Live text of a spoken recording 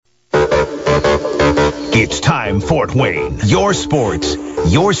It's time, Fort Wayne. Your sports,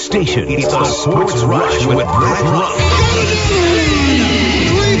 your station. It's the Sports Rush with Brett Rump.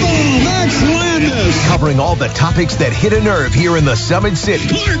 Max Landis. Covering all the topics that hit a nerve here in the Summit City.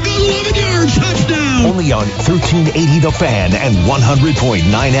 Clark, 11 yards, touchdown. Only on 1380 The Fan and 100.9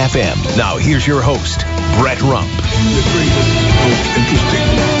 FM. Now here's your host, Brett Rump. The greatest, most interesting,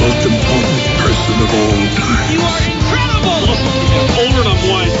 most important person of all time. You are incredible. Older than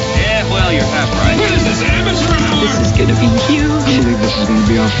one. Yeah, well, you're half right. What is this, amateur hour? This is gonna be huge. I believe this is gonna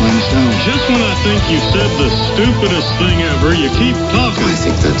be our finest hour. Just when I think you said the stupidest thing ever, you keep talking. I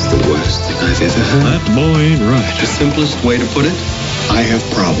think that's the worst thing I've ever heard. That boy ain't right. The simplest way to put it, I have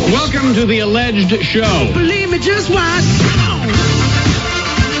problems. Welcome to the alleged show. Believe me, just watch.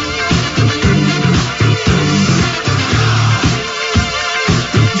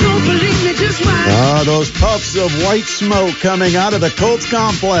 Don't believe me, just watch. Those puffs of white smoke coming out of the Colts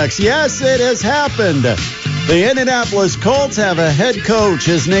complex. Yes, it has happened. The Indianapolis Colts have a head coach.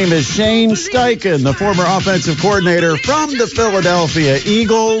 His name is Shane Steichen, the former offensive coordinator from the Philadelphia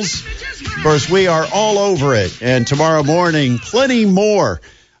Eagles. Of course, we are all over it. And tomorrow morning, plenty more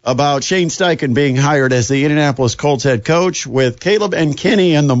about Shane Steichen being hired as the Indianapolis Colts head coach with Caleb and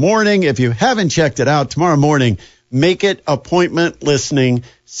Kenny in the morning. If you haven't checked it out, tomorrow morning, make it appointment listening,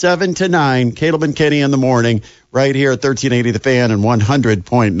 7 to 9, Caleb and Kenny in the morning, right here at 1380 The Fan and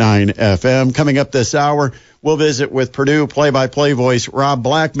 100.9 FM. Coming up this hour, we'll visit with Purdue play-by-play voice Rob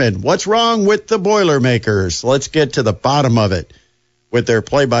Blackman. What's wrong with the Boilermakers? Let's get to the bottom of it with their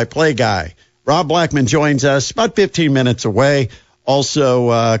play-by-play guy. Rob Blackman joins us about 15 minutes away.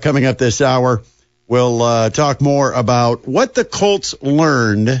 Also, coming up this hour, we'll talk more about what the Colts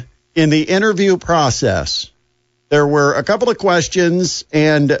learned in the interview process. There were a couple of questions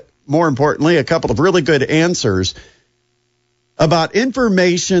and, more importantly, a couple of really good answers about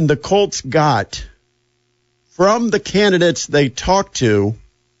information the Colts got from the candidates they talked to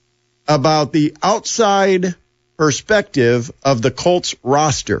about the outside perspective of the Colts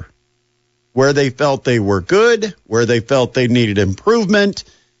roster, where they felt they were good, where they felt they needed improvement.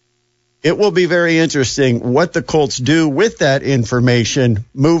 It will be very interesting what the Colts do with that information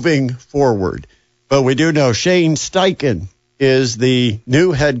moving forward. But we do know Shane Steichen is the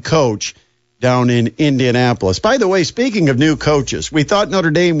new head coach down in Indianapolis. By the way, speaking of new coaches, we thought Notre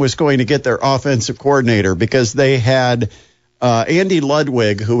Dame was going to get their offensive coordinator because they had Andy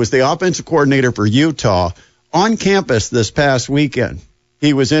Ludwig, who was the offensive coordinator for Utah, on campus this past weekend.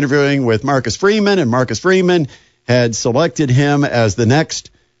 He was interviewing with Marcus Freeman, and Marcus Freeman had selected him as the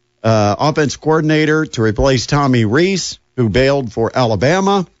next offensive coordinator to replace Tommy Rees, who bailed for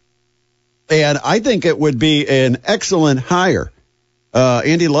Alabama. And I think it would be an excellent hire.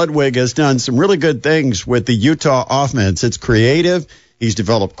 Andy Ludwig has done some really good things with the Utah offense. It's creative. He's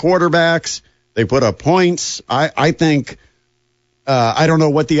developed quarterbacks. They put up points. I think, I don't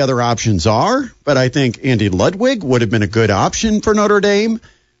know what the other options are, but I think Andy Ludwig would have been a good option for Notre Dame.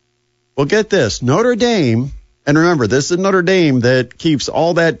 Well, get this. Notre Dame, and remember, this is Notre Dame that keeps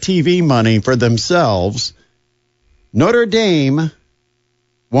all that TV money for themselves. Notre Dame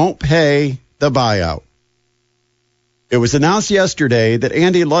won't pay the buyout. It was announced yesterday that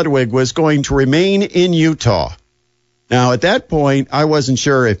Andy Ludwig was going to remain in Utah. Now, at that point, I wasn't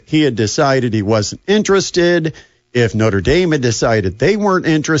sure if he had decided he wasn't interested, if Notre Dame had decided they weren't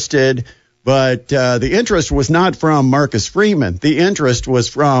interested, but the interest was not from Marcus Freeman. The interest was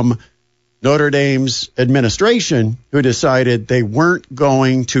from Notre Dame's administration, who decided they weren't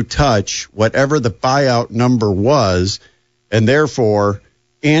going to touch whatever the buyout number was, and therefore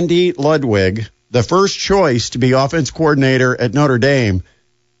Andy Ludwig, the first choice to be offense coordinator at Notre Dame,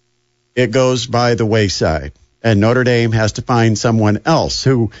 it goes by the wayside. And Notre Dame has to find someone else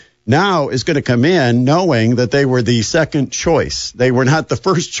who now is going to come in knowing that they were the second choice. They were not the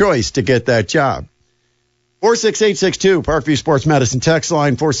first choice to get that job. 46862, Parkview Sports Medicine text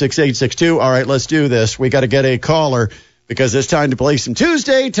line, 46862. All right, let's do this. We got to get a caller because it's time to play some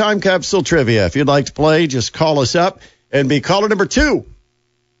Tuesday Time Capsule Trivia. If you'd like to play, just call us up and be caller number two.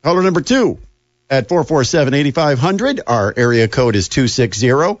 Caller number two at 447-8500. Our area code is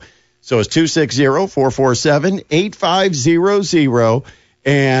 260. So it's 260-447-8500.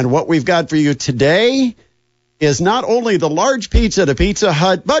 And what we've got for you today is not only the large pizza to Pizza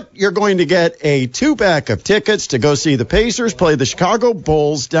Hut, but you're going to get a 2-pack of tickets to go see the Pacers play the Chicago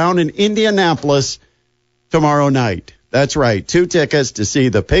Bulls down in Indianapolis tomorrow night. That's right, 2 tickets to see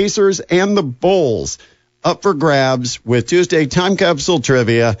the Pacers and the Bulls up for grabs with Tuesday Time Capsule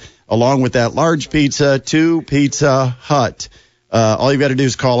Trivia, along with that large pizza to Pizza Hut. All you've got to do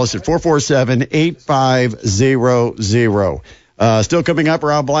is call us at 447-8500. Still coming up,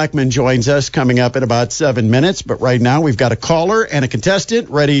 Rob Blackman joins us coming up in about 7 minutes. But right now, we've got a caller and a contestant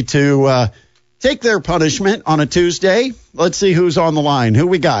ready to take their punishment on a Tuesday. Let's see who's on the line. Who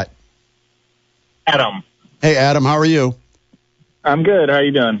we got? Adam. Hey, Adam, how are you? I'm good. How are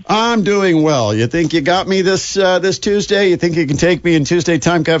you doing? I'm doing well. You think you got me this Tuesday? You think you can take me in Tuesday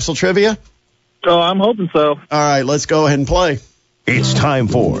Time Capsule Trivia? Oh, I'm hoping so. All right, let's go ahead and play. It's time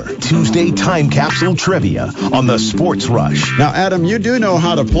for Tuesday Time Capsule Trivia on the Sports Rush. Now, Adam, you do know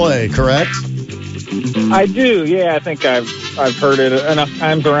how to play, correct? I do. Yeah, I think I've heard it enough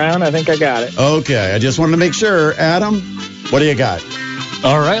times around. I think I got it. Okay, I just wanted to make sure. Adam, what do you got?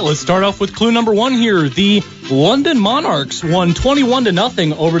 All right, let's start off with clue number 1 here. The London Monarchs won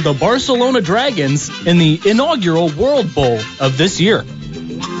 21-0 over the Barcelona Dragons in the inaugural World Bowl of this year.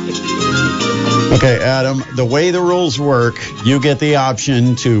 Okay, Adam, the way the rules work, you get the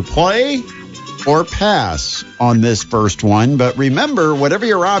option to play or pass on this first one. But remember, whatever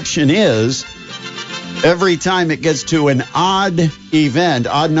your option is, every time it gets to an odd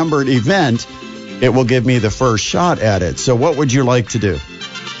numbered event, it will give me the first shot at it. So what would you like to do?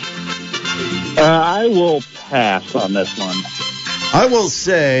 I will pass on this one. I will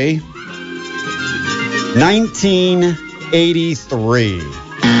say 1983.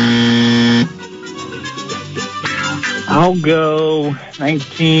 I'll go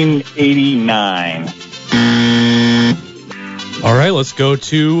 1989. All right, let's go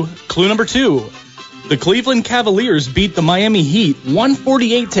to clue number 2. The Cleveland Cavaliers beat the Miami Heat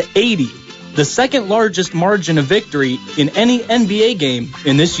 148-80, the second largest margin of victory in any NBA game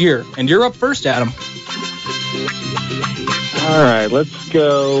in this year. And you're up first, Adam. All right, let's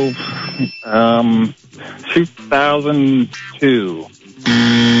go 2002.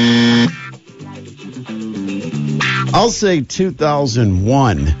 I'll say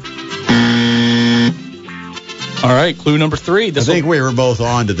 2001. All right, clue number 3. I think we were both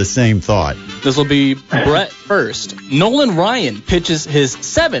on to the same thought. This will be Brett first. Nolan Ryan pitches his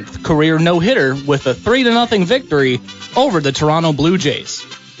 7th career no-hitter with a 3-0 victory over the Toronto Blue Jays.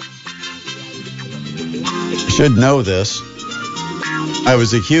 Should know this. I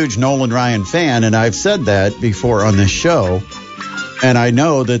was a huge Nolan Ryan fan, and I've said that before on this show. And I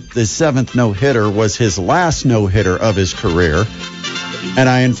know that the 7th no-hitter was his last no-hitter of his career. And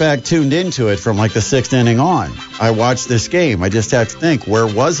I, in fact, tuned into it from like the 6th inning on. I watched this game. I just had to think, where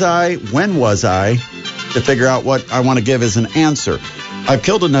was I? When was I? To figure out what I want to give as an answer. I've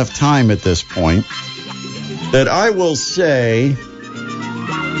killed enough time at this point that I will say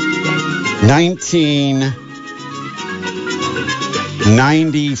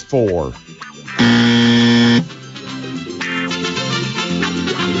 1994.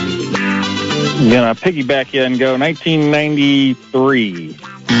 I'm going to piggyback you and go 1993.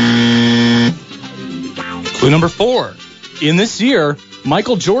 Clue number 4. In this year,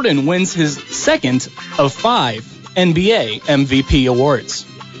 Michael Jordan wins his 2nd of 5 NBA MVP awards.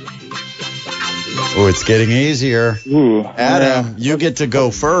 Oh, it's getting easier. Ooh, Adam, you get to go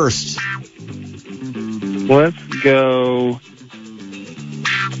first. Let's go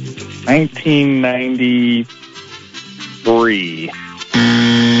 1993.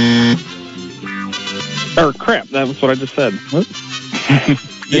 Or crap, that was what I just said.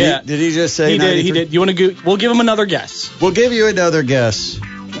 Yeah. Did he just say he 93? did? He did. You want to go? We'll give him another guess. We'll give you another guess.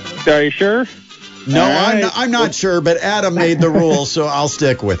 Are you sure? No, All right. I'm not sure, but Adam made the rule, so I'll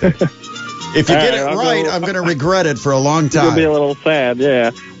stick with it. If you get it right, I'm going to regret it for a long time. It'll be a little sad,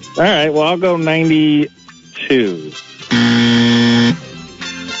 yeah. All right, well, I'll go 92.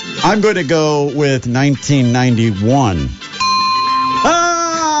 I'm going to go with 1991.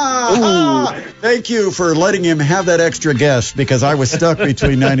 Thank you for letting him have that extra guess, because I was stuck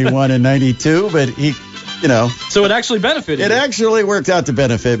between 91 and 92, but he, So it actually benefited It you. actually worked out to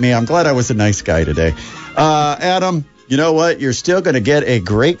benefit me. I'm glad I was a nice guy today. Adam, you know what? You're still going to get a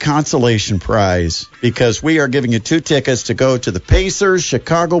great consolation prize, because we are giving you 2 tickets to go to the Pacers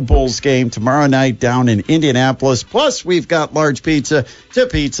Chicago Bulls game tomorrow night down in Indianapolis. Plus, we've got large pizza to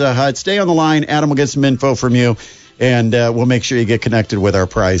Pizza Hut. Stay on the line. Adam will get some info from you, and we'll make sure you get connected with our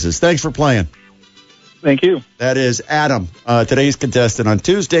prizes. Thanks for playing. Thank you. That is Adam, today's contestant on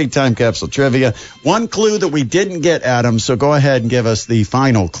Tuesday Time Capsule Trivia. One clue that we didn't get, Adam, so go ahead and give us the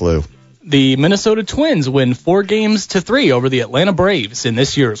final clue. The Minnesota Twins win 4-3 over the Atlanta Braves in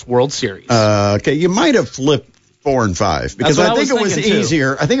this year's World Series. Okay, you might have flipped 4 and 5, because That's what I think it was thinking, too.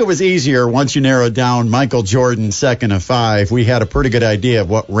 easier. I think it was easier once you narrowed down Michael Jordan's 2nd of 5. We had a pretty good idea of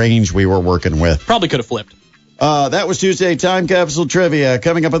what range we were working with. Probably could have flipped. That was Tuesday Time Capsule Trivia.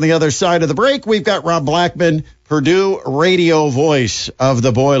 Coming up on the other side of the break, we've got Rob Blackman, Purdue radio voice of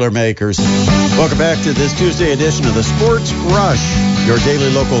the Boilermakers. Welcome back to this Tuesday edition of the Sports Rush, your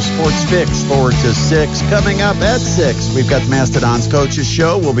daily local sports fix, 4 to 6. Coming up at 6, we've got the Mastodons Coaches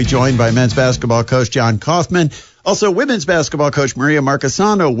Show. We'll be joined by men's basketball coach John Kaufman. Also, women's basketball coach Maria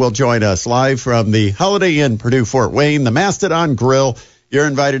Marcasano will join us live from the Holiday Inn, Purdue Fort Wayne, the Mastodon Grill. You're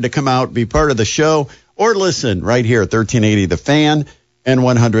invited to come out, be part of the show, or listen right here at 1380 The Fan and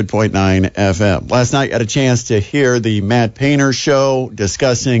 100.9 FM. Last night, I had a chance to hear the Matt Painter show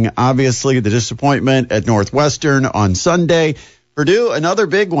discussing, obviously, the disappointment at Northwestern on Sunday. Purdue, another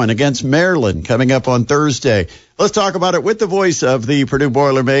big one against Maryland coming up on Thursday. Let's talk about it with the voice of the Purdue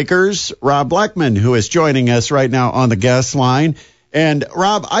Boilermakers, Rob Blackman, who is joining us right now on the guest line. And,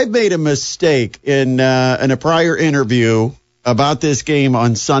 Rob, I've made a mistake in a prior interview about this game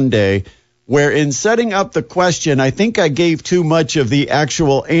on Sunday, where in setting up the question, I think I gave too much of the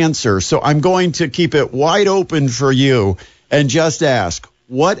actual answer. So I'm going to keep it wide open for you and just ask,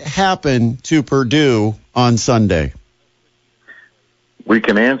 what happened to Purdue on Sunday? We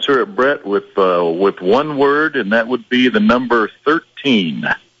can answer it, Brett, with one word, and that would be the number 13.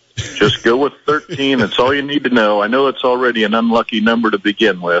 Just go with 13. That's all you need to know. I know it's already an unlucky number to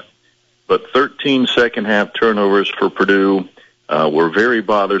begin with, but 13 second-half turnovers for Purdue were very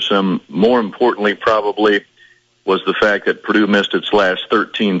bothersome. More importantly, probably, was the fact that Purdue missed its last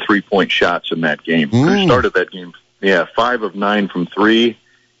 13 three-point shots in that game. Purdue started that game, 5 of 9 from 3,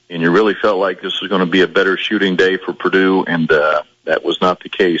 and you really felt like this was going to be a better shooting day for Purdue, and that was not the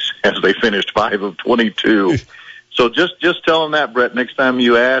case as they finished 5 of 22. So just tell them that, Brett. Next time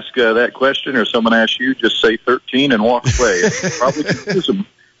you ask that question or someone asks you, just say 13 and walk away. It probably confuse them.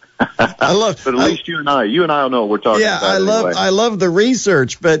 But at least you and I know what we're talking about. I love the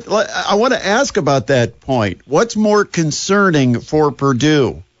research, but I want to ask about that point. What's more concerning for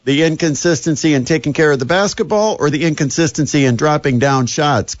Purdue? The inconsistency in taking care of the basketball or the inconsistency in dropping down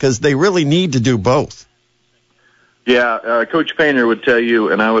shots? Because they really need to do both. Yeah, Coach Painter would tell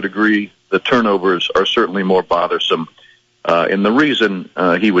you, and I would agree, the turnovers are certainly more bothersome. And the reason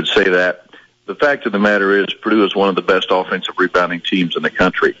he would say that, the fact of the matter is Purdue is one of the best offensive rebounding teams in the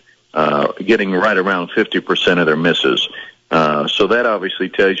country, getting right around 50% of their misses. So that obviously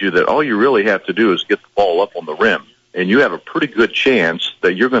tells you that all you really have to do is get the ball up on the rim, and you have a pretty good chance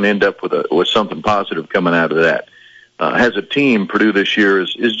that you're going to end up with something positive coming out of that. As a team, Purdue this year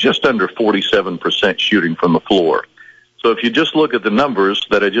is just under 47% shooting from the floor. So if you just look at the numbers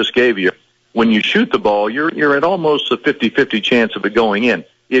that I just gave you, when you shoot the ball, you're at almost a 50-50 chance of it going in.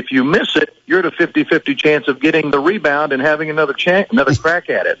 If you miss it, you're at a 50-50 chance of getting the rebound and having another crack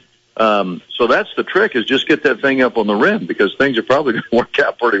at it. So that's the trick, is just get that thing up on the rim, because things are probably going to work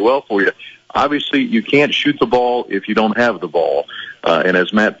out pretty well for you. Obviously, you can't shoot the ball if you don't have the ball. And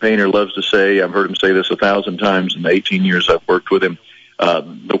as Matt Painter loves to say, I've heard him say this 1,000 times in the 18 years I've worked with him,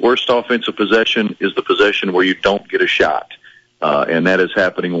 the worst offensive possession is the possession where you don't get a shot. And that is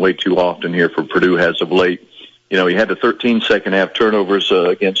happening way too often here for Purdue as of late. You know, he had the 13 second-half turnovers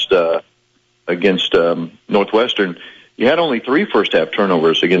against Northwestern. You had only 3 first-half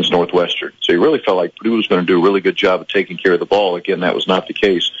turnovers against Northwestern. So you really felt like Purdue was going to do a really good job of taking care of the ball. Again, that was not the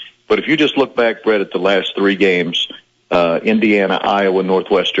case. But if you just look back, Brett, at the last 3 games, Indiana, Iowa,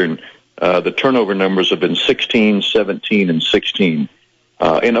 Northwestern, the turnover numbers have been 16, 17, and 16.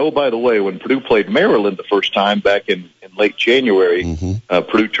 And, oh, by the way, when Purdue played Maryland the first time back in late January,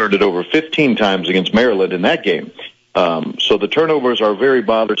 Purdue turned it over 15 times against Maryland in that game. So the turnovers are very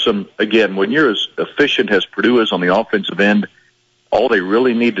bothersome. Again, when you're as efficient as Purdue is on the offensive end, all they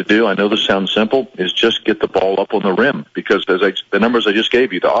really need to do, I know this sounds simple, is just get the ball up on the rim, because the numbers I just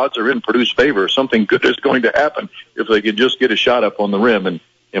gave you, the odds are in Purdue's favor. Something good is going to happen if they can just get a shot up on the rim,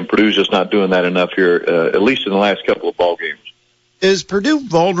 and Purdue's just not doing that enough here, at least in the last couple of ball games. Is Purdue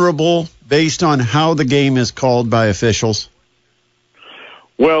vulnerable based on how the game is called by officials?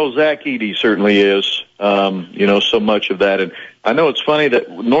 Well, Zach Edey certainly is, so much of that. And I know it's funny that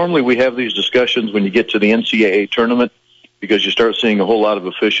normally we have these discussions when you get to the NCAA tournament, because you start seeing a whole lot of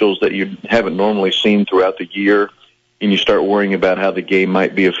officials that you haven't normally seen throughout the year, and you start worrying about how the game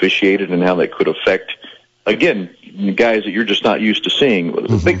might be officiated and how that could affect, again, guys that you're just not used to seeing.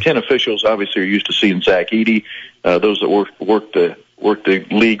 The Big Ten officials obviously are used to seeing Zach Edey, those that work the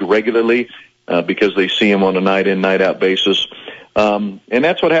league regularly, because they see him on a night-in, night-out basis. And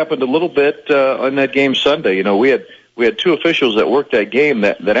that's what happened a little bit on that game Sunday. You know, we had 2 officials that worked that game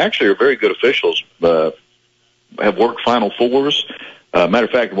that actually are very good officials, have worked Final Fours. Matter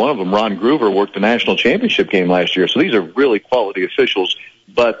of fact, one of them, Ron Groover, worked the national championship game last year. So these are really quality officials.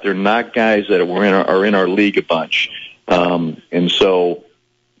 but they're not guys that are in our league a bunch. And so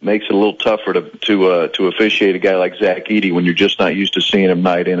makes it a little tougher to officiate a guy like Zach Edey when you're just not used to seeing him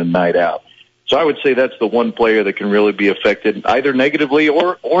night in and night out. So I would say that's the one player that can really be affected either negatively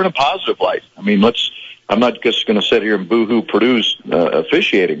or in a positive light. I mean, I'm not just going to sit here and boo-hoo Purdue's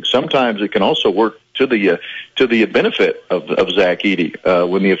officiating. Sometimes it can also work to the benefit of Zach Edey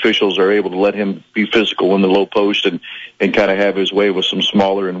when the officials are able to let him be physical in the low post and kind of have his way with some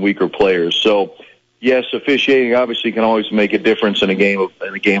smaller and weaker players. So, yes, officiating obviously can always make a difference in a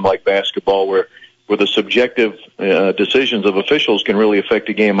game like basketball where the subjective decisions of officials can really affect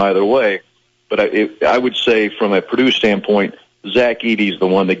a game either way. But I would say from a Purdue standpoint, Zach Edey is the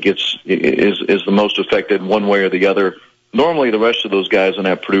one that is the most affected one way or the other. Normally, the rest of those guys on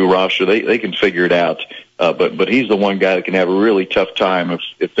that Purdue roster, they can figure it out. But he's the one guy that can have a really tough time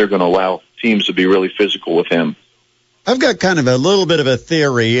if they're going to allow teams to be really physical with him. I've got kind of a little bit of a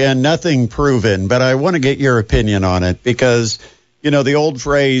theory and nothing proven, but I want to get your opinion on it because, the old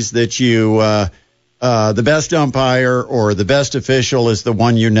phrase that the best umpire or the best official is the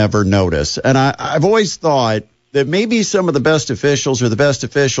one you never notice. And I've always thought that maybe some of the best officials are the best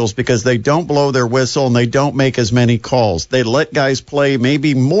officials because they don't blow their whistle and they don't make as many calls. They let guys play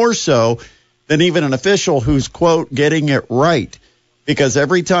maybe more so than even an official who's, quote, getting it right. Because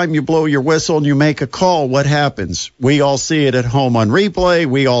every time you blow your whistle and you make a call, what happens? We all see it at home on replay.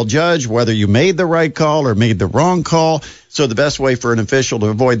 We all judge whether you made the right call or made the wrong call. So the best way for an official to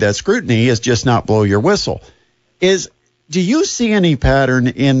avoid that scrutiny is just not blow your whistle. Do you see any pattern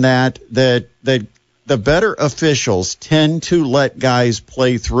in that the better officials tend to let guys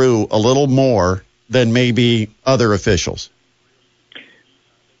play through a little more than maybe other officials?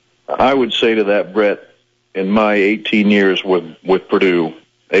 I would say to that, Brett, in my 18 years with Purdue,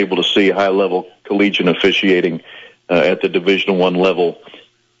 able to see high-level collegiate officiating at the Division I level,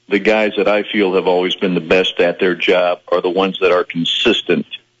 the guys that I feel have always been the best at their job are the ones that are consistent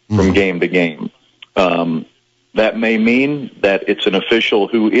from game to game. That may mean that it's an official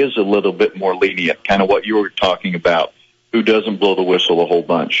who is a little bit more lenient, kind of what you were talking about, who doesn't blow the whistle a whole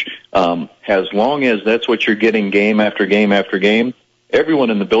bunch. As long as that's what you're getting game after game after game, everyone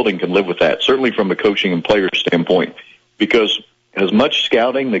in the building can live with that, certainly from a coaching and player standpoint, because as much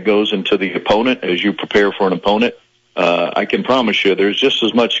scouting that goes into the opponent as you prepare for an opponent, I can promise you there's just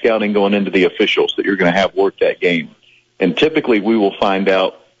as much scouting going into the officials that you're going to have work that game. And typically we will find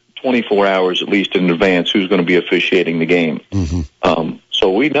out 24 hours at least in advance who's going to be officiating the game.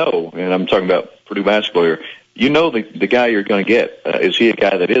 So we know, and I'm talking about Purdue basketball here, the guy you're going to get. Is he a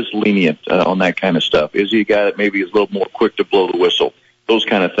guy that is lenient on that kind of stuff? Is he a guy that maybe is a little more quick to blow the whistle? Those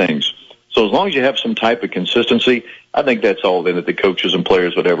kind of things. So as long as you have some type of consistency, I think that's all that the coaches and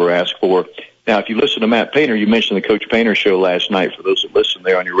players would ever ask for. Now, if you listen to Matt Painter, you mentioned the Coach Painter show last night. For those that listen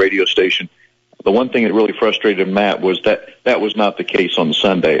there on your radio station, the one thing that really frustrated Matt was that was not the case on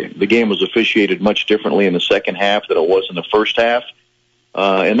Sunday. The game was officiated much differently in the second half than it was in the first half,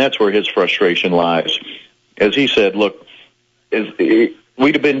 and that's where his frustration lies. As he said, look,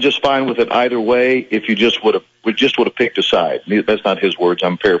 we'd have been just fine with it either way if you just would have picked a side. That's not his words.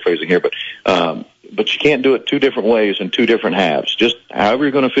 I'm paraphrasing here, but you can't do it two different ways in two different halves. Just however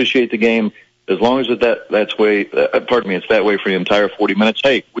you're going to officiate the game, as long as it's that way for the entire 40 minutes.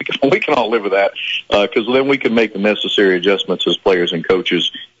 Hey, we can all live with that because then we can make the necessary adjustments as players and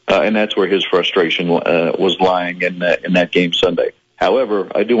coaches, and that's where his frustration was lying in that game Sunday.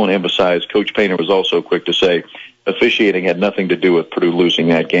 However, I do want to emphasize Coach Painter was also quick to say officiating had nothing to do with Purdue losing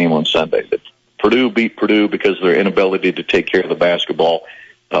that game on Sunday. That Purdue beat Purdue because of their inability to take care of the basketball,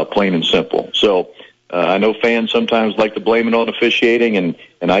 plain and simple. So I know fans sometimes like to blame it on officiating,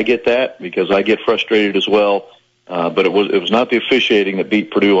 and I get that because I get frustrated as well. But it was not the officiating that beat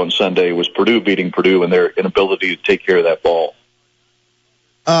Purdue on Sunday. It was Purdue beating Purdue and their inability to take care of that ball.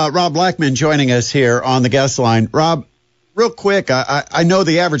 Rob Blackman joining us here on the guest line. Rob, real quick, I know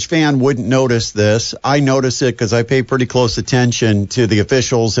the average fan wouldn't notice this. I notice it because I pay pretty close attention to the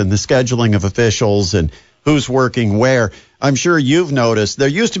officials and the scheduling of officials and who's working where. I'm sure you've noticed there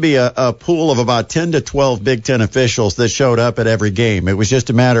used to be a pool of about 10 to 12 Big Ten officials that showed up at every game. It was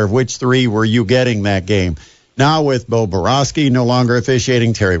just a matter of which three were you getting that game. Now with Bo Borowski no longer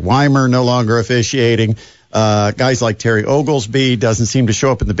officiating, Terry Weimer no longer officiating, guys like Terry Oglesby doesn't seem to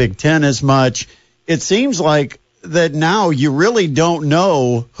show up in the Big Ten as much. It seems like that now you really don't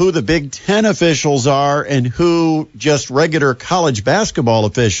know who the Big Ten officials are and who just regular college basketball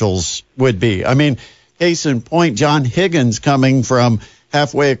officials would be. I mean, case in point, John Higgins coming from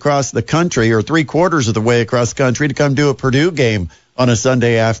halfway across the country or 3/4 of the way across the country to come do a Purdue game on a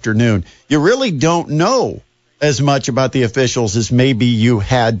Sunday afternoon. You really don't know as much about the officials as maybe you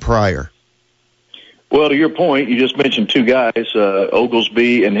had prior? Well, to your point, you just mentioned two guys,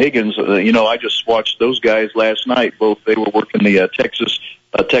 Oglesby and Higgins. I just watched those guys last night. Both they were working the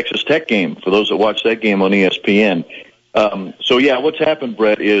Texas Tech game, for those that watched that game on ESPN. What's happened,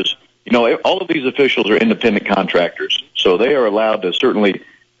 Brett, is, all of these officials are independent contractors, so they are allowed to certainly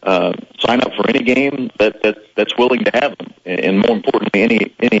sign up for any game that's willing to have them, and more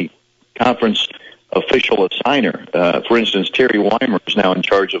importantly, any conference official assigner. For instance, Terry Weimer is now in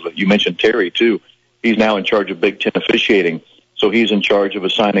charge of, you mentioned Terry too, he's now in charge of Big Ten officiating, so he's in charge of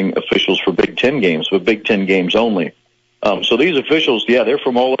assigning officials for Big Ten games, but Big Ten games only. So these officials, they're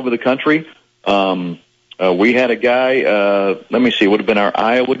from all over the country. We had a guy, it would have been our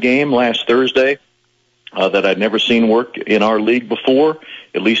Iowa game last Thursday, that I'd never seen work in our league before,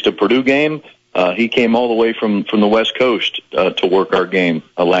 at least a Purdue game. He came all the way from the West Coast to work our game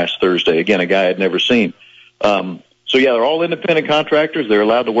last Thursday. Again, a guy I'd never seen. They're all independent contractors. They're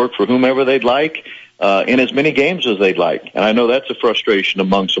allowed to work for whomever they'd like in as many games as they'd like. And I know that's a frustration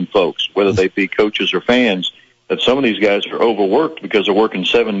among some folks, whether they be coaches or fans, that some of these guys are overworked because they're working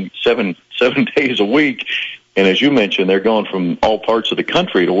seven days a week. And as you mentioned, they're going from all parts of the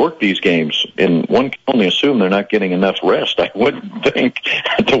country to work these games. And one can only assume they're not getting enough rest, I wouldn't think,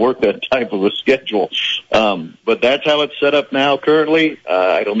 to work that type of a schedule. But that's how it's set up now currently.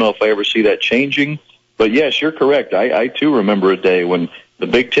 I don't know if I ever see that changing. But, yes, you're correct. I too, remember a day when the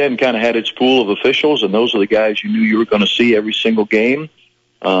Big Ten kind of had its pool of officials, and those are the guys you knew you were going to see every single game.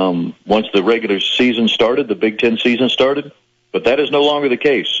 Once the regular season started, the Big Ten season started. But that is no longer the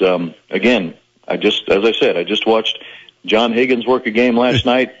case. Again, I just watched John Higgins work a game last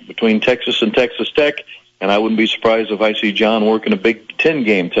night between Texas and Texas Tech, and I wouldn't be surprised if I see John working a Big Ten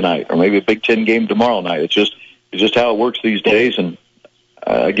game tonight, or maybe a Big Ten game tomorrow night. It's just how it works these days, and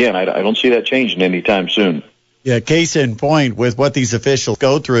again, I don't see that changing anytime soon. Yeah, case in point with what these officials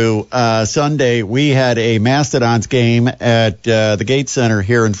go through. Sunday, we had a Mastodons game at the Gates Center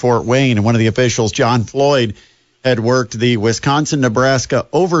here in Fort Wayne, and one of the officials, John Floyd, had worked the Wisconsin-Nebraska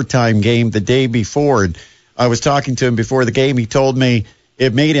overtime game the day before. And I was talking to him before the game. He told me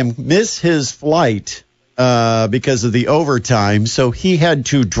it made him miss his flight because of the overtime, so he had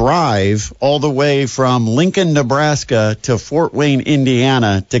to drive all the way from Lincoln, Nebraska to Fort Wayne,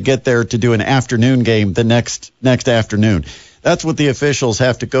 Indiana to get there to do an afternoon game the next afternoon. That's what the officials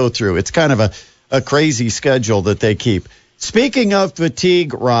have to go through. It's kind of a crazy schedule that they keep. Speaking of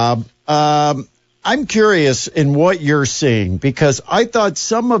fatigue, Rob, I'm curious in what you're seeing, because I thought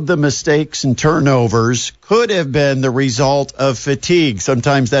some of the mistakes and turnovers could have been the result of fatigue.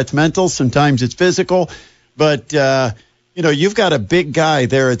 Sometimes that's mental, sometimes it's physical. But, you've got a big guy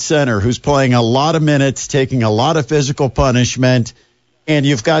there at center who's playing a lot of minutes, taking a lot of physical punishment, and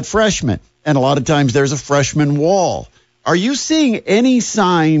you've got freshmen. And a lot of times there's a freshman wall. Are you seeing any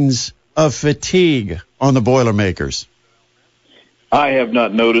signs of fatigue on the Boilermakers? I have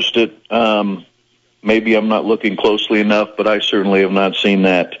not noticed it. Maybe I'm not looking closely enough, but I certainly have not seen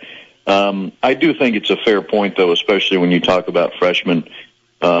that. I do think it's a fair point, though, especially when you talk about freshmen.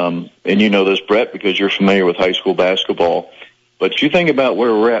 And you know this, Brett, because you're familiar with high school basketball. But you think about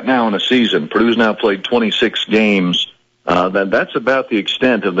where we're at now in the season. Purdue's now played 26 games. That's about the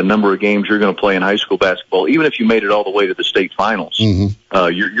extent of the number of games you're going to play in high school basketball, even if you made it all the way to the state finals.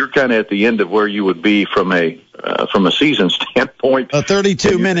 Mm-hmm. You're kind of at the end of where you would be from a season standpoint. A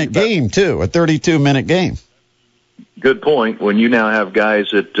 32-minute game, too. A 32-minute game. Good point. When you now have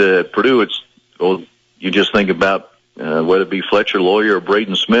guys at Purdue, you just think about whether it be Fletcher Loyer or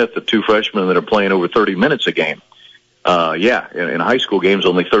Braden Smith, the two freshmen that are playing over 30 minutes a game. In high school games,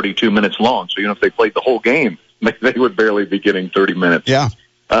 only 32 minutes long. So even if they played the whole game, they would barely be getting 30 minutes. Yeah.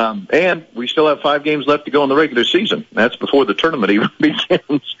 And we still have 5 games left to go in the regular season. That's before the tournament even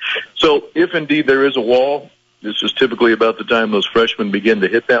begins. So if indeed there is a wall, this is typically about the time those freshmen begin to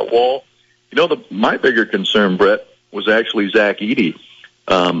hit that wall. My bigger concern, Brett, was actually Zach Edey.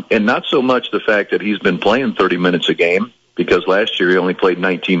 And not so much the fact that he's been playing 30 minutes a game, because last year he only played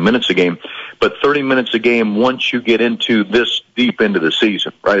 19 minutes a game, but 30 minutes a game once you get into this deep into the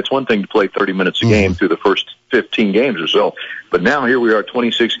season, right? It's one thing to play 30 minutes a game through the first 15 games or so, but now here we are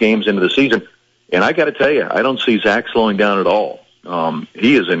 26 games into the season, and I got to tell you, I don't see Zach slowing down at all.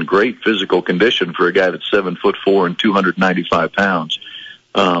 He is in great physical condition for a guy that's 7'4" and 295 pounds.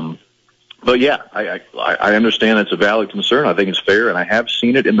 But yeah, I understand it's a valid concern. I think it's fair, and I have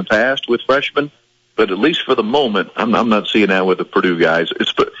seen it in the past with freshmen. But at least for the moment, I'm not seeing that with the Purdue guys.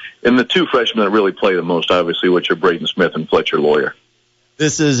 And the two freshmen that really play the most, obviously, which are Braden Smith and Fletcher Loyer.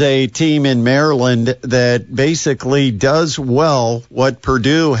 This is a team in Maryland that basically does well what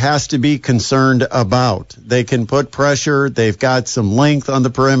Purdue has to be concerned about. They can put pressure. They've got some length on the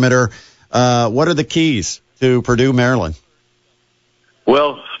perimeter. What are the keys to Purdue, Maryland?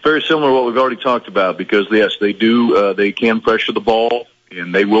 Well, very similar to what we've already talked about because, yes, they do. They can pressure the ball,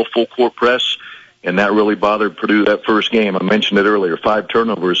 and they will full court press, and that really bothered Purdue that first game. I mentioned it earlier, 5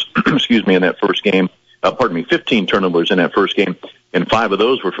 turnovers, in that first game. 15 turnovers in that first game, and 5 of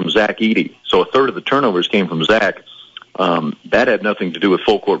those were from Zach Edey. So a third of the turnovers came from Zach. That had nothing to do with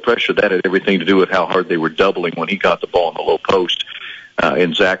full court pressure. That had everything to do with how hard they were doubling when he got the ball in the low post,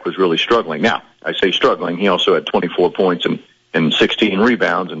 and Zach was really struggling. Now, I say struggling. He also had 24 points and 16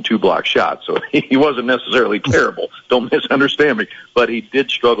 rebounds and 2 block shots. So he wasn't necessarily terrible. Don't misunderstand me. But he did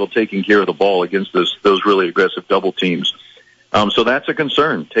struggle taking care of the ball against those really aggressive double teams. So that's a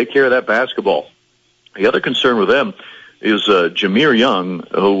concern. Take care of that basketball. The other concern with them is Jahmir Young,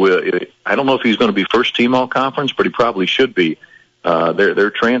 who I don't know if he's going to be first team all conference, but he probably should be. Their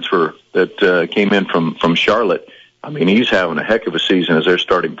transfer that came in from Charlotte. I mean, he's having a heck of a season as their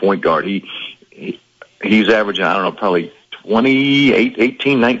starting point guard. He's averaging, I don't know, probably 28,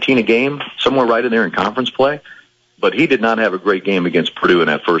 18, 19 a game, somewhere right in there in conference play. But he did not have a great game against Purdue in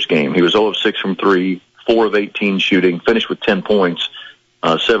that first game. He was 0 of 6 from 3, 4 of 18 shooting, finished with 10 points.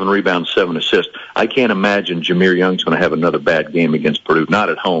 7 rebounds, 7 assists. I can't imagine Jahmir Young's going to have another bad game against Purdue, not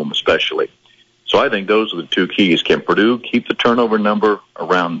at home especially. So I think those are the 2 keys. Can Purdue keep the turnover number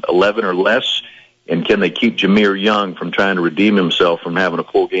around 11 or less? And can they keep Jahmir Young from trying to redeem himself from having a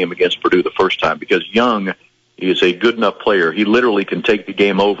full game against Purdue the first time? Because Young is a good enough player. He literally can take the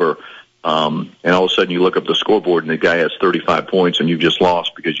game over, and all of a sudden you look up the scoreboard and the guy has 35 points and you've just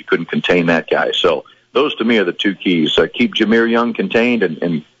lost because you couldn't contain that guy. So those, to me, are the 2 keys. Keep Jahmir Young contained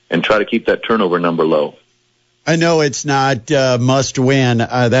and try to keep that turnover number low. I know it's not must win.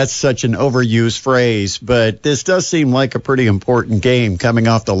 That's such an overused phrase, but this does seem like a pretty important game coming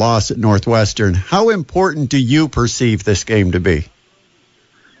off the loss at Northwestern. How important do you perceive this game to be?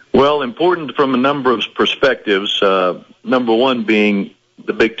 Well, important from a number of perspectives. Number one being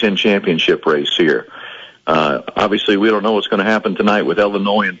the Big Ten championship race here. Obviously, we don't know what's going to happen tonight with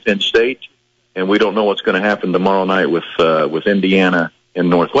Illinois and Penn State. And we don't know what's going to happen tomorrow night with Indiana and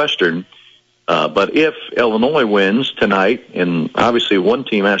Northwestern. But if Illinois wins tonight, and obviously one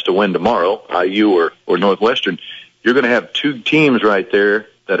team has to win tomorrow, IU or Northwestern, you're going to have 2 teams right there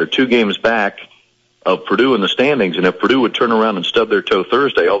that are 2 games back of Purdue in the standings. And if Purdue would turn around and stub their toe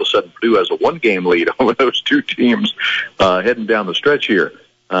Thursday, all of a sudden Purdue has a 1-game lead over those 2 teams heading down the stretch here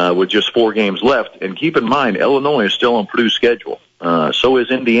with just 4 games left. And keep in mind, Illinois is still on Purdue's schedule. So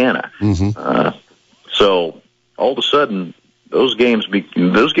is Indiana. Mm-hmm. So all of a sudden, those games are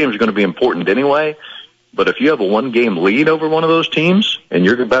going to be important anyway. But if you have a 1-game lead over one of those teams and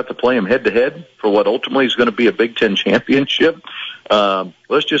you're about to play them head-to-head for what ultimately is going to be a Big Ten championship,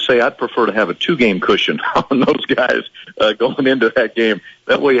 let's just say I'd prefer to have a 2-game cushion on those guys going into that game.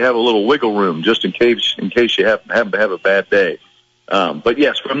 That way you have a little wiggle room just in case you happen to have a bad day. But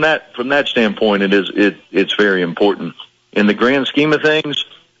yes, from that standpoint, it's very important. In the grand scheme of things,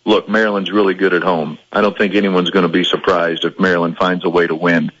 look, Maryland's really good at home. I don't think anyone's going to be surprised if Maryland finds a way to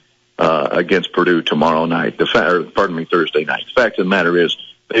win against Purdue tomorrow night. Thursday night. The fact of the matter is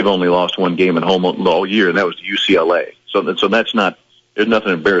they've only lost 1 game at home all year, and that was to UCLA. So that's not. There's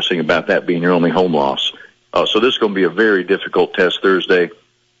nothing embarrassing about that being your only home loss. So this is going to be a very difficult test Thursday.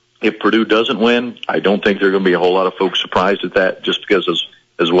 If Purdue doesn't win, I don't think there are going to be a whole lot of folks surprised at that, just because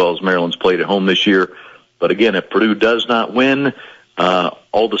as well as Maryland's played at home this year. But again, if Purdue does not win, all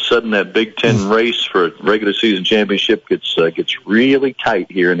of a sudden that Big Ten race for a regular season championship gets really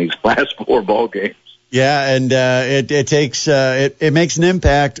tight here in these last 4 ball games. Yeah, and it makes an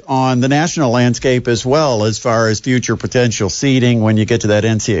impact on the national landscape as well as far as future potential seeding when you get to that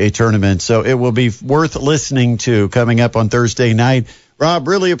NCAA tournament. So it will be worth listening to coming up on Thursday night. Rob,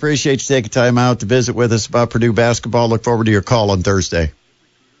 really appreciate you taking time out to visit with us about Purdue basketball. Look forward to your call on Thursday.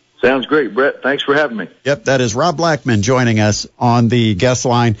 Sounds great, Brett. Thanks for having me. Yep, that is Rob Blackman joining us on the guest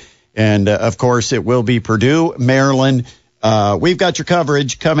line. And, of course, it will be Purdue, Maryland. We've got your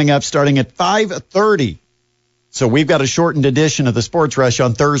coverage coming up starting at 5:30. So we've got a shortened edition of the Sports Rush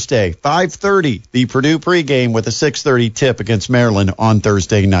on Thursday. 5:30, the Purdue pregame with a 6:30 tip against Maryland on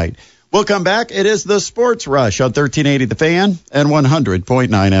Thursday night. We'll come back. It is the Sports Rush on 1380 The Fan and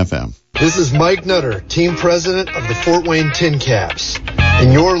 100.9 FM. This is Mike Nutter, team president of the Fort Wayne Tin Caps,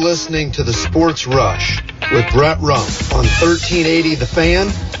 and you're listening to the Sports Rush with Brett Rump on 1380 The Fan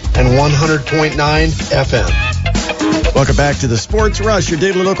and 100.9 FM. Welcome back to the Sports Rush, your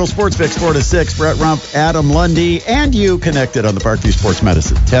daily local sports fix, 4 to 6. Brett Rump, Adam Lundy, and you connected on the Parkview Sports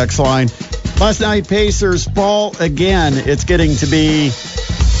Medicine text line. Last night, Pacers fall again. It's getting to be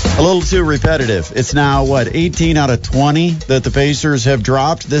a little too repetitive. It's now, 18 out of 20 that the Pacers have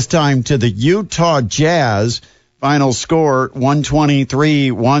dropped, this time to the Utah Jazz. Final score,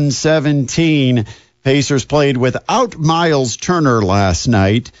 123-117. Pacers played without Miles Turner last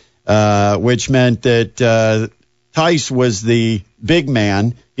night, which meant that Tice was the big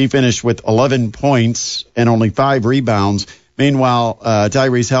man. He finished with 11 points and only 5 rebounds. Meanwhile,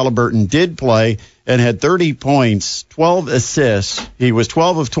 Tyrese Halliburton did play and had 30 points, 12 assists. He was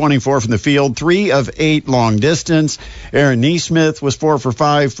 12 of 24 from the field, 3 of 8 long distance. Aaron Nesmith was 4 for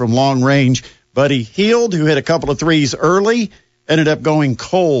 5 from long range. Buddy Hield, who hit a couple of threes early, ended up going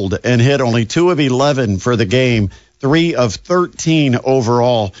cold and hit only 2 of 11 for the game, 3 of 13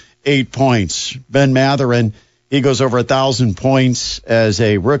 overall, 8 points. Ben Mathurin, he goes over 1,000 points as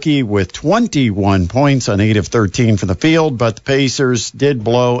a rookie with 21 points on 8 of 13 from the field, but the Pacers did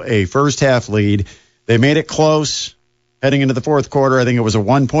blow a first-half lead. They made it close heading into the fourth quarter. I think it was a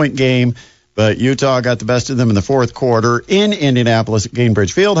 1-point game, but Utah got the best of them in the fourth quarter in Indianapolis at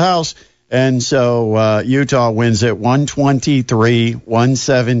Gainbridge Fieldhouse, and so Utah wins it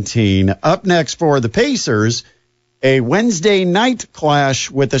 123-117. Up next for the Pacers, a Wednesday night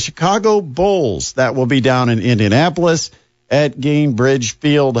clash with the Chicago Bulls. That will be down in Indianapolis at Gainbridge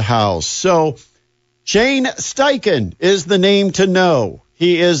Fieldhouse. So Shane Steichen is the name to know.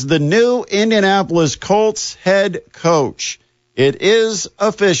 He is the new Indianapolis Colts head coach. It is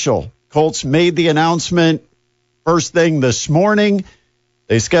official. Colts made the announcement first thing this morning.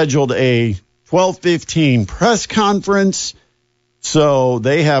 They scheduled a 12:15 press conference. So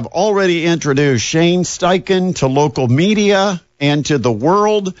they have already introduced Shane Steichen to local media and to the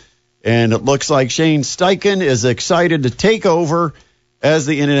world, and it looks like Shane Steichen is excited to take over as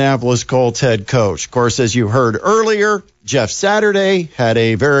the Indianapolis Colts head coach. Of course, as you heard earlier, Jeff Saturday had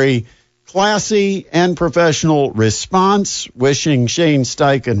a very classy and professional response wishing Shane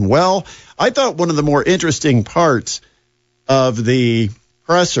Steichen well. I thought one of the more interesting parts of the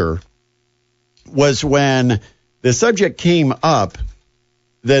presser was when the subject came up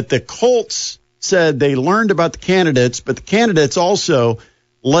that the Colts said they learned about the candidates, but the candidates also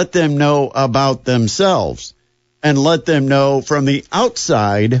let them know about themselves and let them know from the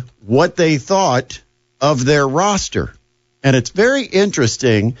outside what they thought of their roster. And it's very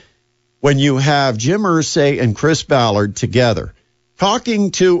interesting when you have Jim Irsay and Chris Ballard together talking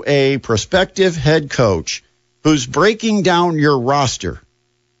to a prospective head coach who's breaking down your roster.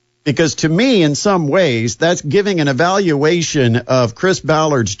 Because to me, in some ways, that's giving an evaluation of Chris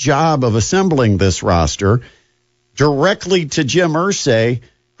Ballard's job of assembling this roster directly to Jim Irsay,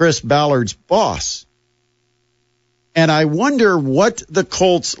 Chris Ballard's boss. And I wonder what the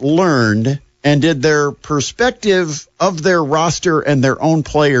Colts learned, and did their perspective of their roster and their own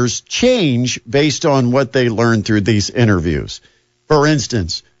players change based on what they learned through these interviews? For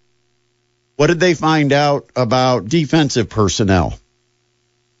instance, what did they find out about defensive personnel?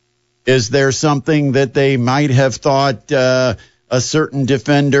 Is there something that they might have thought a certain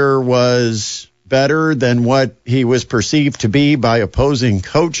defender was better than what he was perceived to be by opposing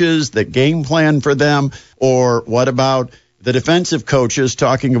coaches that game plan for them? Or what about the defensive coaches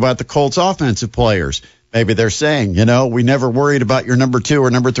talking about the Colts offensive players? Maybe they're saying, we never worried about your number 2 or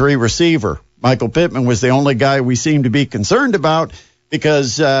number 3 receiver. Michael Pittman was the only guy we seemed to be concerned about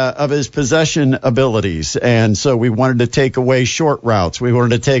because of his possession abilities. And so we wanted to take away short routes. We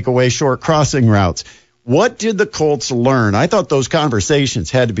wanted to take away short crossing routes. What did the Colts learn? I thought those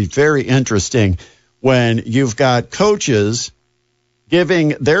conversations had to be very interesting when you've got coaches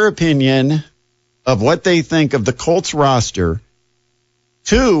giving their opinion of what they think of the Colts roster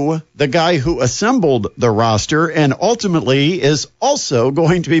to the guy who assembled the roster and ultimately is also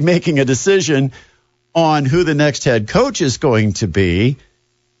going to be making a decision on who the next head coach is going to be.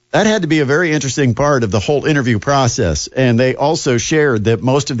 That had to be a very interesting part of the whole interview process. And they also shared that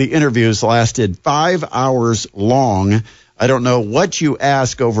most of the interviews lasted 5 hours long. I don't know what you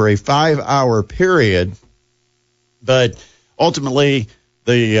ask over a 5-hour period, but ultimately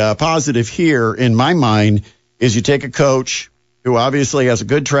the positive here in my mind is you take a coach who obviously has a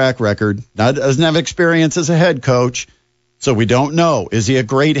good track record, doesn't have experience as a head coach, so we don't know. Is he a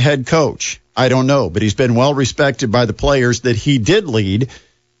great head coach? I don't know, but he's been well respected by the players that he did lead.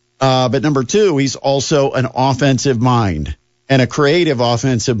 But number 2, he's also an offensive mind and a creative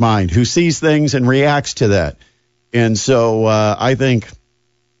offensive mind who sees things and reacts to that. And so I think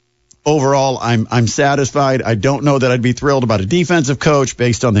overall I'm satisfied. I don't know that I'd be thrilled about a defensive coach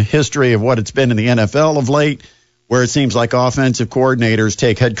based on the history of what it's been in the NFL of late where it seems like offensive coordinators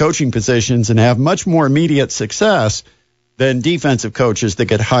take head coaching positions and have much more immediate success than defensive coaches that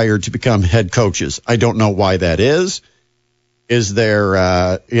get hired to become head coaches. I don't know why that is. Is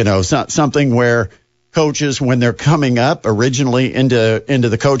there, something where coaches, when they're coming up originally into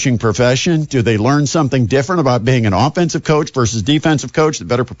the coaching profession, do they learn something different about being an offensive coach versus defensive coach that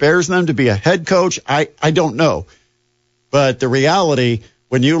better prepares them to be a head coach? I don't know. But the reality,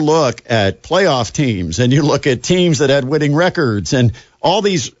 when you look at playoff teams and you look at teams that had winning records and all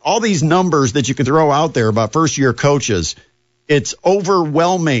these numbers that you can throw out there about first-year coaches, it's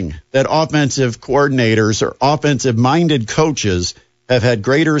overwhelming that offensive coordinators or offensive-minded coaches have had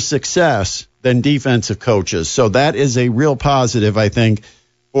greater success than defensive coaches. So that is a real positive, I think,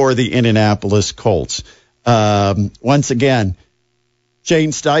 for the Indianapolis Colts. Once again,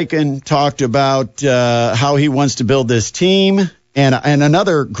 Shane Steichen talked about how he wants to build this team. And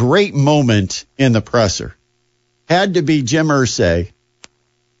another great moment in the presser had to be Jim Irsay.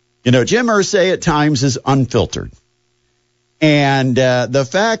 Jim Irsay at times is unfiltered. And the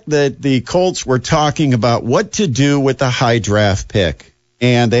fact that the Colts were talking about what to do with the high draft pick,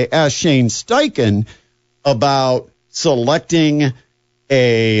 and they asked Shane Steichen about selecting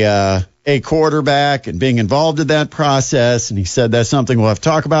a quarterback and being involved in that process, and he said that's something we'll have to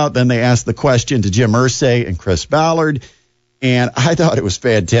talk about. Then they asked the question to Jim Irsay and Chris Ballard, and I thought it was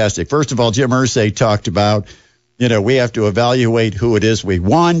fantastic. First of all, Jim Irsay talked about, we have to evaluate who it is we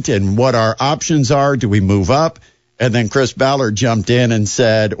want and what our options are. Do we move up? And then Chris Ballard jumped in and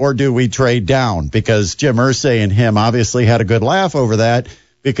said, or do we trade down? Because Jim Irsay and him obviously had a good laugh over that,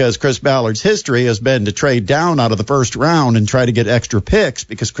 because Chris Ballard's history has been to trade down out of the first round and try to get extra picks,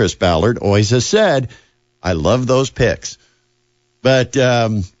 because Chris Ballard always has said, I love those picks. But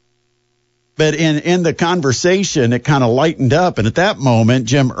in the conversation, it kind of lightened up. And at that moment,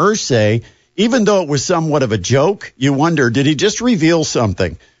 Jim Irsay, even though it was somewhat of a joke, you wonder, did he just reveal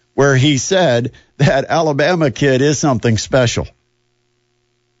something where he said that Alabama kid is something special?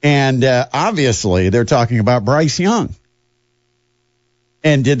 And obviously, they're talking about Bryce Young.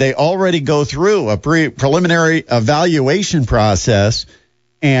 And did they already go through a preliminary evaluation process?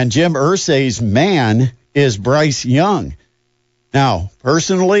 And Jim Irsay's man is Bryce Young. Now,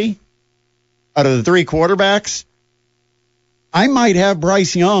 personally, out of the three quarterbacks, I might have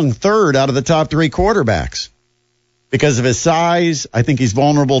Bryce Young third out of the top three quarterbacks because of his size. I think he's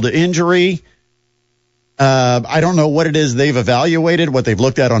vulnerable to injury. I don't know what it is they've evaluated, what they've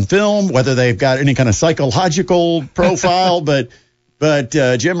looked at on film, whether they've got any kind of psychological profile, but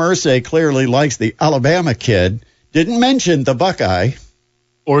Jim Irsay clearly likes the Alabama kid. Didn't mention the Buckeye.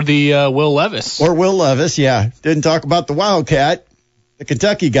 Or the Will Levis. Or Will Levis, yeah. Didn't talk about the Wildcat, the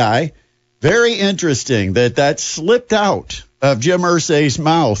Kentucky guy. Very interesting that slipped out of Jim Irsay's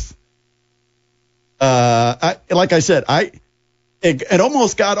mouth. Like I said, it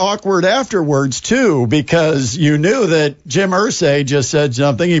almost got awkward afterwards, too, because you knew that Jim Irsay just said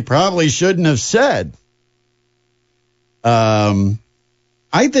something he probably shouldn't have said.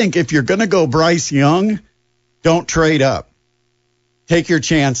 I think if you're going to go Bryce Young, don't trade up. Take your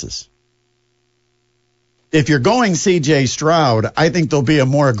chances. If you're going C.J. Stroud, I think there'll be a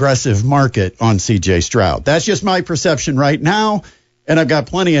more aggressive market on C.J. Stroud. That's just my perception right now, and I've got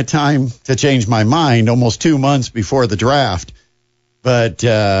plenty of time to change my mind, almost 2 months before the draft. But,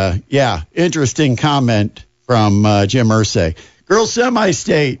 interesting comment from Jim Irsay. Girls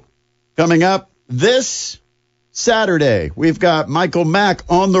Semi-State coming up this Saturday. We've got Michael Mack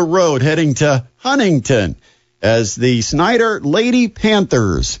on the road heading to Huntington as the Snyder Lady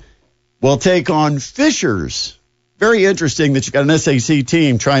Panthers will take on Fishers. Very interesting that you've got an SAC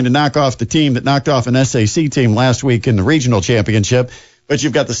team trying to knock off the team that knocked off an SAC team last week in the regional championship. But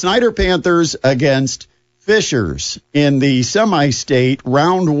you've got the Snyder Panthers against Fishers in the semi-state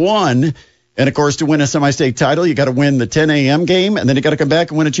round one. And, of course, to win a semi-state title, you got to win the 10 a.m. game, and then you got to come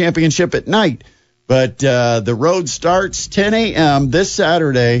back and win a championship at night. But the road starts 10 a.m. this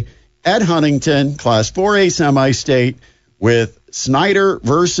Saturday at Huntington, Class 4A semi-state, with Snyder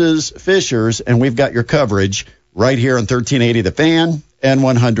versus Fishers, and we've got your coverage right here on 1380 The Fan and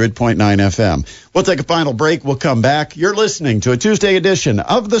 100.9 FM. We'll take a final break. We'll come back. You're listening to a Tuesday edition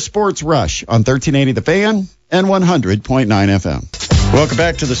of the Sports Rush on 1380 The Fan and 100.9 FM. Welcome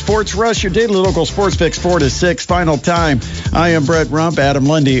back to the Sports Rush, your daily local sports fix, 4 to 6. Final time. I am Brett Rump, Adam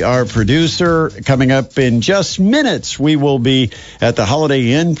Lundy, our producer. Coming up in just minutes, we will be at the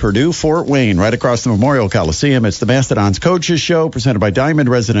Holiday Inn, Purdue, Fort Wayne, right across the Memorial Coliseum. It's the Mastodons Coaches Show, presented by Diamond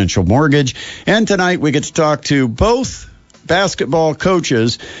Residential Mortgage. And tonight, we get to talk to both basketball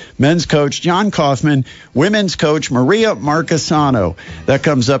coaches, men's coach John Kaufman, women's coach Maria Marchesano. That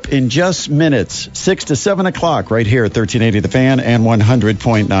comes up in just minutes, 6 to 7 o'clock right here at 1380 The Fan and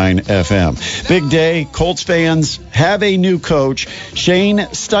 100.9 FM. Big day. Colts fans have a new coach. Shane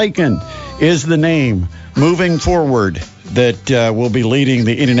Steichen is the name moving forward that will be leading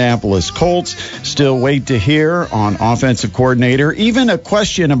the Indianapolis Colts. Still wait to hear on offensive coordinator. Even a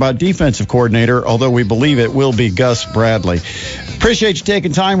question about defensive coordinator, although we believe it will be Gus Bradley. Appreciate you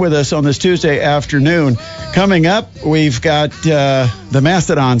taking time with us on this Tuesday afternoon. Coming up, we've got the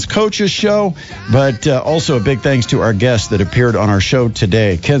Mastodons Coaches Show, but also a big thanks to our guests that appeared on our show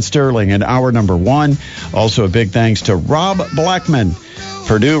today. Ken Sterling in hour number 1. Also a big thanks to Rob Blackman,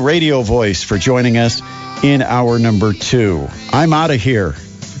 Purdue radio voice, for joining us in hour number 2. I'm out of here.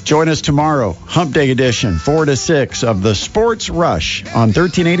 Join us tomorrow, Hump Day edition, 4 to 6 of the Sports Rush on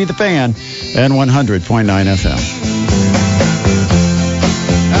 1380 The Fan and 100.9 FM.